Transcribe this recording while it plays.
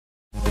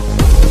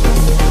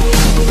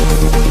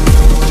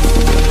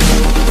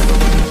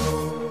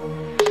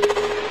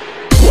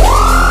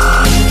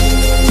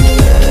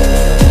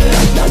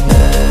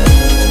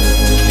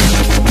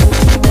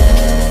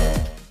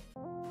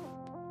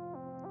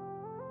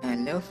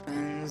Hello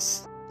friends,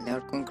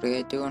 എല്ലാവർക്കും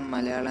creative on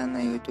Malayalam എന്ന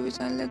YouTube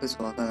ചാനലിലേക്ക്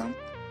സ്വാഗതം.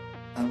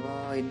 അപ്പോൾ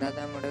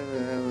ഇന്നത്തെ നമ്മുടെ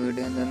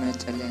വീഡിയോ എന്താണെന്ന്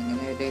വെച്ചാൽ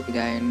എങ്ങനെ ഒരു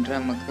ഗ്രൈൻഡർ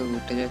നമുക്ക്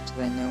വീട്ടിൽ വെച്ച്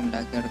തന്നെ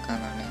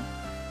ഉണ്ടാക്കിയെടുക്കാമെന്നാണ്.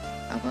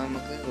 അപ്പോൾ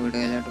നമുക്ക്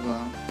വീഡിയോയിലോട്ട്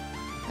പോകാം.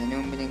 അതിന്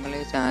മുമ്പ് നിങ്ങൾ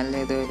ഈ ചാനൽ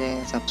ഇതുവരെ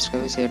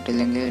സബ്സ്ക്രൈബ്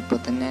ചെയ്തിട്ടില്ലെങ്കിൽ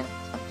ഇപ്പോൾ തന്നെ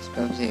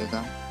സബ്സ്ക്രൈബ്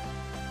ചെയ്യുക.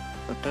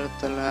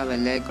 തൊട്ടടുത്തുള്ള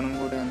ബെല്ലൈക്കണും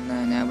കൂടി ഒന്ന്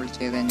എനേബിൾ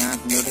ചെയ്താൽ ഞാൻ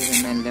അപ്ലോഡ്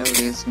ചെയ്യുന്ന എല്ലാ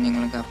വീഡിയോസും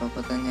നിങ്ങൾക്ക്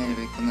അപ്പോൾ തന്നെ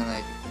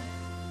ലഭിക്കുന്നതായിരിക്കും.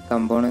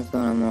 കമ്പോണൻസ്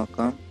വേണം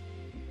നോക്കാം.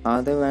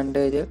 ആദ്യം വേണ്ട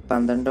ഒരു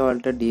 12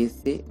 വോൾട്ട്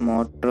DC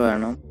മോട്ടർ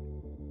വേണം.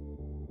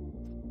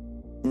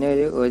 പിന്നെ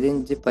ഒരു 1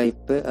 ഇഞ്ച്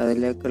പൈപ്പ്,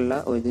 അതിലേക്കുള്ള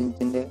 1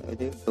 ഇഞ്ചിൻ്റെ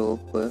ഒരു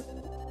ടോപ്പ്,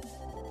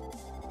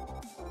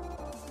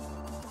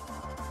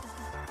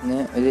 പിന്നെ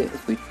ഒരു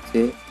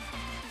സ്വിച്ച്,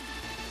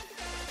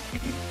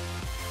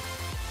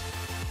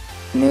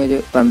 പിന്നെ ഒരു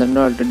 12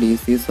 വോൾട്ട്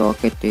DC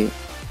സോക്കറ്റ്,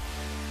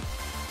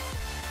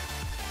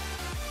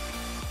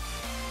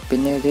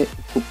 പിന്നെ ഒരു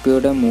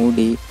കുപ്പിയുടെ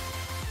മൂടി,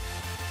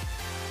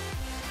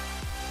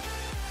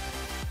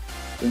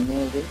 പിന്നെ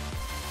ഒരു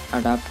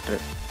അഡാപ്റ്റർ,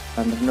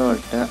 12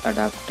 വോൾട്ട്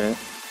അഡാപ്റ്റർ.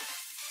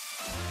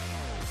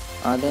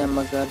 ആദ്യം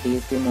നമുക്ക് ആ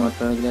DC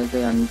മോട്ടറിലേക്ക്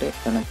 2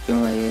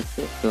 കണക്റ്റിംഗ്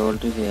വയേഴ്സ്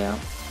സോൾഡർ ചെയ്യാം.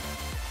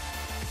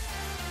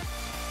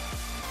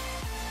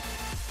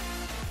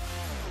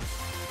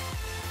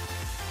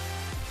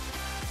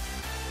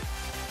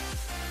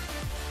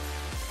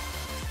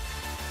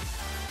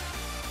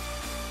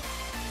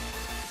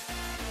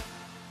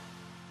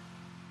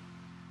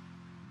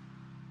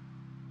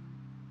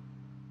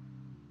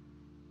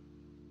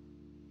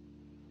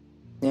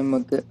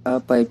 നമുക്ക് ആ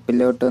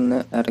പൈപ്പിലോട്ടൊന്ന്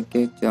ഇറക്കി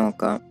വെച്ച്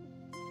നോക്കാം.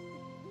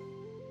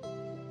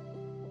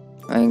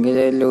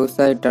 ഭയങ്കര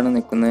ലൂസായിട്ടാണ്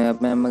നിൽക്കുന്നത്.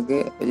 അപ്പം നമുക്ക്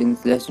ഒരു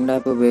ഇൻസുലേഷൻ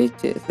ടാപ്പ്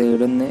ഉപയോഗിച്ച്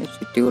സൈഡൊന്ന്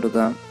ചുറ്റി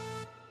കൊടുക്കാം.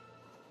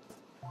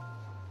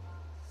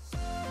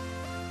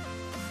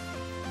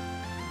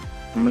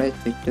 നമ്മൾ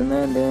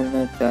ചുറ്റുന്നത്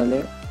എന്തെന്ന് വെച്ചാൽ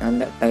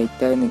നല്ല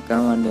ടൈറ്റായി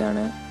നിൽക്കാൻ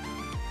വേണ്ടിയാണ്.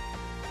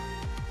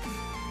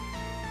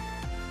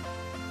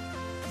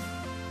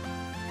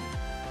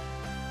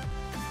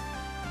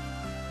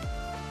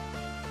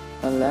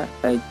 നല്ല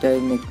ടൈറ്റായി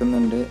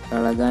നിൽക്കുന്നുണ്ട്,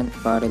 ഇളകാൻ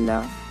പാടില്ല.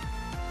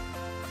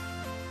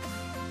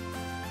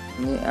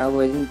 ഇനി ആ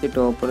 1 ഇഞ്ച്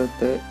ടോപ്പ്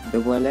എടുത്ത്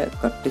ഇതുപോലെ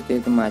കട്ട്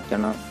ചെയ്ത്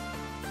മാറ്റണം.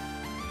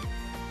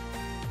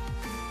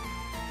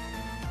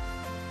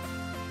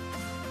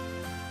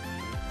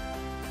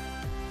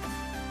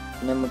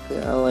 നമുക്ക്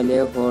ആ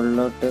വലിയ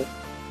ഹോളിലോട്ട്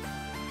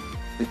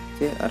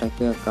സ്വിച്ച്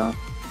ഇറക്കി വെക്കാം.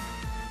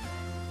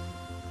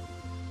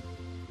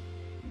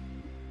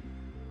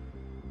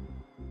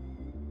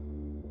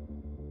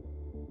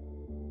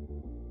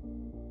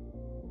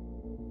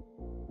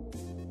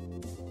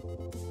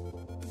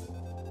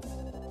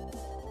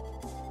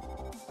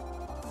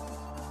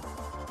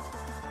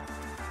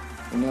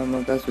 ഇനി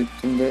നമുക്ക് ആ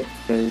സ്വിച്ചിൻ്റെ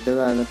സൈഡ്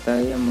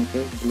ഭാഗത്തായി നമുക്ക്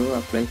ഗ്ലൂ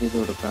അപ്ലൈ ചെയ്ത്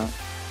കൊടുക്കാം.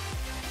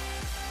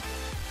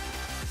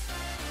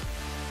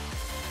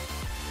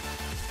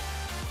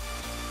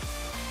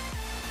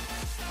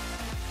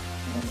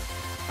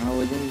 ആ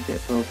 1 ഇഞ്ച്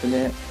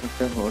ടോപ്പിലെ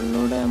ഇട്ട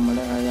ഹോളിലൂടെ നമ്മൾ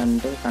ആ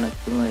 2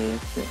 കണക്റ്റിംഗ്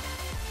വയേഴ്സ്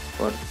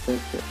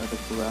പുറത്തേക്ക്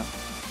എടുക്കുക.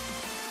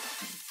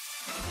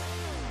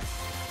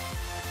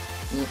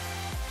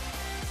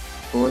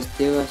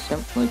 പോസിറ്റീവ്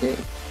വശം ഒരു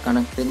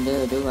കണക്റ്റിൻ്റെ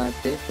ഒരു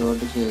ഭാഗത്ത്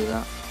ഷോൾഡർ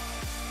ചെയ്യുക.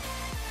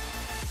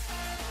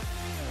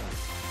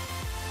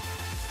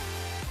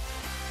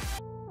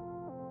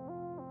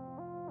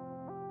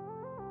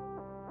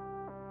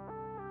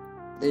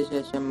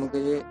 അതിനുശേഷം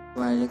നമുക്കൊരു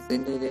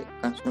വയർസിൻ്റെ ഒരു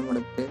കഷ്ണം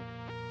എടുത്ത്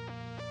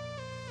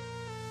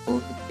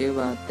പോസിറ്റീവ്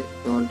ഭാഗത്ത്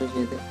ഷോൾഡർ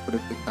ചെയ്ത്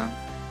പിടിപ്പിക്കാം.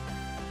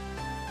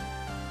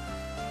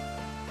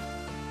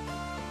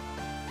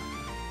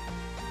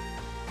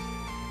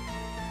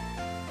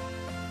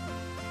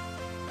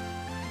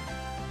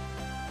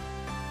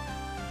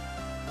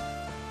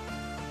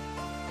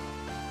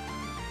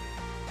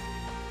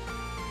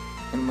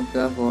 നമുക്ക്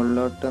ആ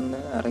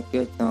ഹോളിലോട്ടൊന്ന് ഇറക്കി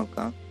വെച്ച്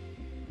നോക്കാം.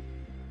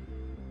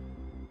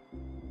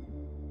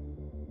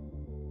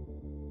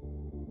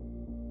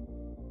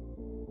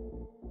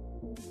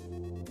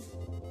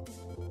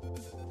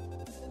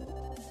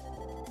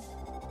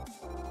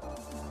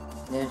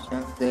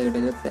 ശേഷം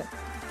സൈഡിലത്തെ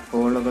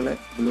ഹോളുകൾ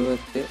ഗ്ലൂ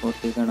വെച്ച്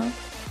ഒട്ടിക്കണം.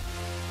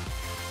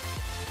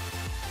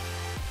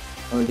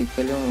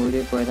 ഒരിക്കലും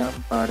ഊരി പോരാൻ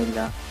പാടില്ല.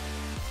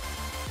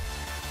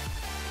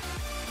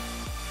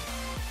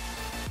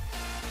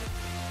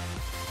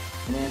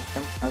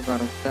 ശേഷം ആ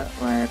കറുത്ത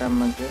വയർ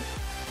നമുക്ക്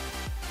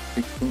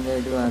സ്വിച്ചിൻ്റെ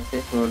ഒരു ഭാഗത്ത്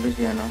സോൾഡർ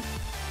ചെയ്യണം.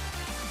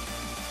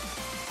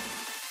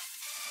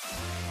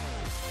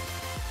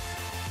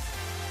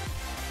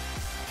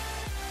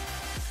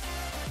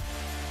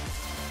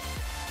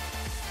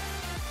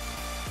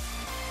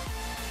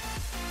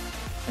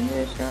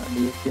 അതിനുശേഷം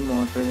DC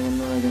മോട്ടറിൽ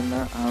നിന്ന് വരുന്ന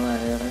ആ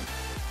വയർ,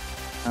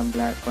 ആ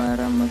ബ്ലാക്ക് വയർ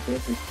നമുക്ക്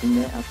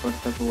സ്വിച്ചിൻ്റെ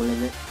അപ്പുറത്തെ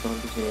ഹോളിൽ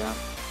സോൾഡർ ചെയ്യാം.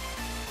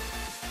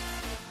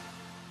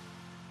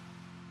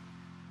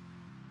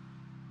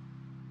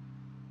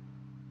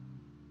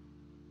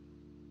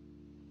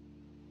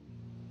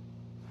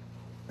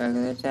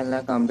 ഏകദേശം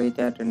എല്ലാം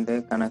കംപ്ലീറ്റ് ആയിട്ടുണ്ട്.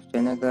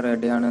 കണക്ഷനൊക്കെ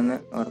റെഡി ആണെന്ന്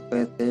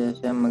ഉറപ്പുവരുത്തിയ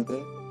ശേഷം നമുക്ക്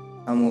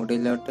ആ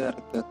മൂടിയിലോട്ട്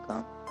ഇറക്കി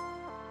വെക്കാം.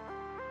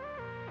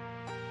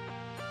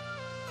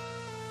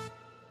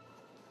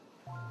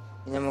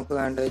 ഇനി നമുക്ക്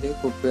വേണ്ട ഒരു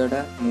കുപ്പിയുടെ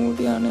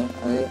മൂടിയാണ്.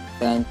 അത്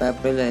സാൻഡ്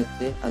പേപ്പറിൽ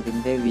വെച്ച്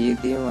അതിൻ്റെ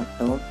വീതിയും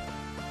വട്ടവും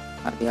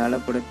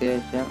അടയാളപ്പെടുത്തിയ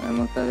ശേഷം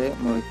നമുക്കത്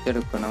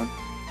മുറിച്ചെടുക്കണം.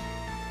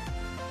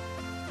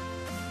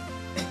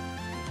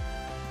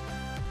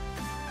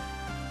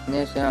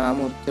 അതിനുശേഷം ആ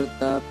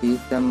മുറിച്ചെടുത്ത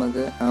പീസ്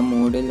നമുക്ക് ആ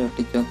മൂടിയിൽ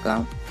ഒട്ടിച്ചു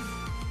വെക്കാം.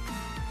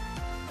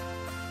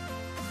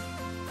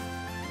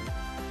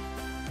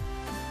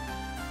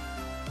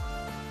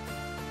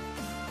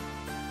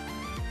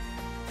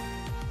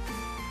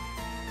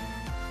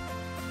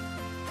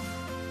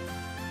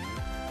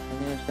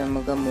 അതിനുശേഷം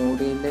നമുക്ക്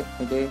മൂടിയിൽ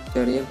ഒരു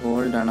ചെറിയ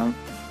ഹോൾ ഇടണം.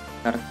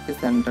 കറക്റ്റ്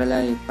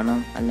സെൻട്രലായിരിക്കണം,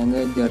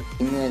 അല്ലെങ്കിൽ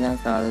ജർക്കിങ് വരാൻ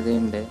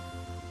സാധ്യതയുണ്ട്.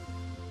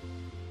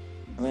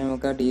 അപ്പോൾ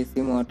നമുക്ക് ആ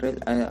DC മോട്ടറിൽ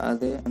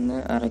അത് ഒന്ന്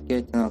ഇറക്കി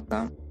വെച്ച്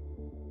നോക്കാം.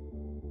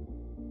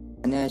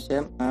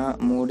 അതിനുശേഷം ആ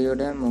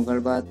മൂടിയുടെ മുകൾ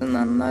ഭാഗത്ത്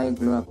നന്നായി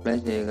ഗ്ലൂ അപ്ലൈ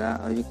ചെയ്യുക.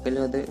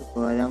 ഒരിക്കലും അത്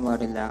പോരാൻ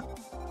പാടില്ല.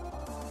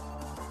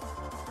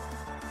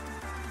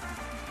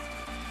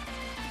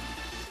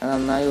 അത്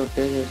നന്നായി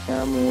ഒട്ടിയ ശേഷം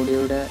ആ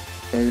മൂടിയുടെ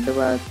സൈഡ്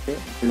ഭാഗത്ത്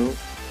ഗ്ലൂ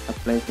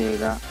അപ്ലൈ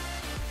ചെയ്യുക.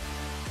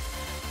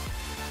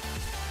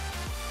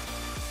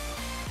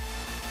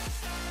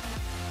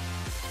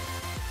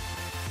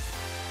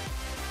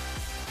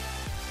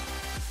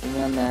 ഇനി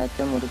ഞാൻ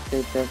നേരത്തെ മുറിച്ച്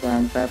വെച്ച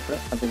സാൻഡ് പേപ്പർ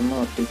അതിൽ നിന്ന്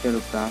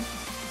ഒട്ടിച്ചെടുക്കാം.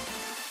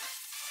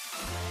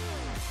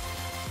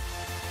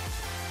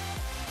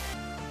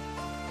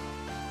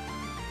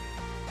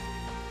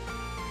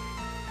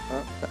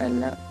 അപ്പോൾ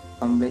എല്ലാം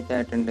കംപ്ലീറ്റ്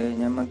ആയിട്ടുണ്ട്.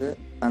 നമുക്ക്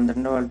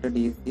 12 വോൾട്ട്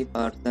DC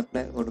പവർ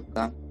സപ്ലൈ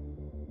കൊടുക്കാം.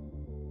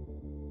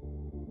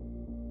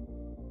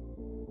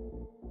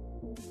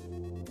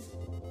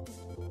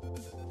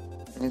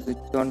 ഇനി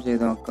സ്വിച്ച് ഓൺ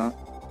ചെയ്ത് നോക്കാം.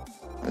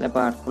 നല്ല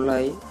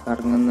പവർഫുള്ളായി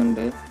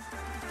കറങ്ങുന്നുണ്ട്.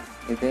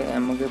 ഇത്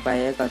നമുക്ക്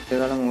പഴയ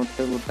കത്തുകൾ മൂർച്ച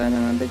കൂട്ടാൻ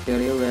അങ്ങനത്തെ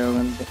ചെറിയ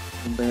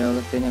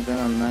ഉപയോഗത്തിനൊക്കെ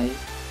നന്നായി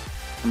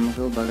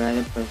നമുക്ക്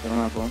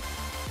ഉപകാരപ്രദമാകും.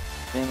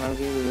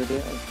 നിങ്ങൾക്ക് ഈ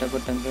വീഡിയോ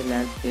ഇഷ്ടപ്പെട്ടെങ്കിൽ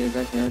ലൈക്ക്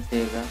ചെയ്യുക, ഷെയർ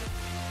ചെയ്യുക.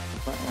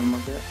 അപ്പോൾ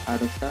നമുക്ക്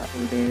അടുത്ത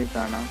വീഡിയോയിൽ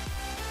കാണാം.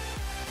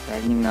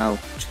 Signing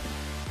out.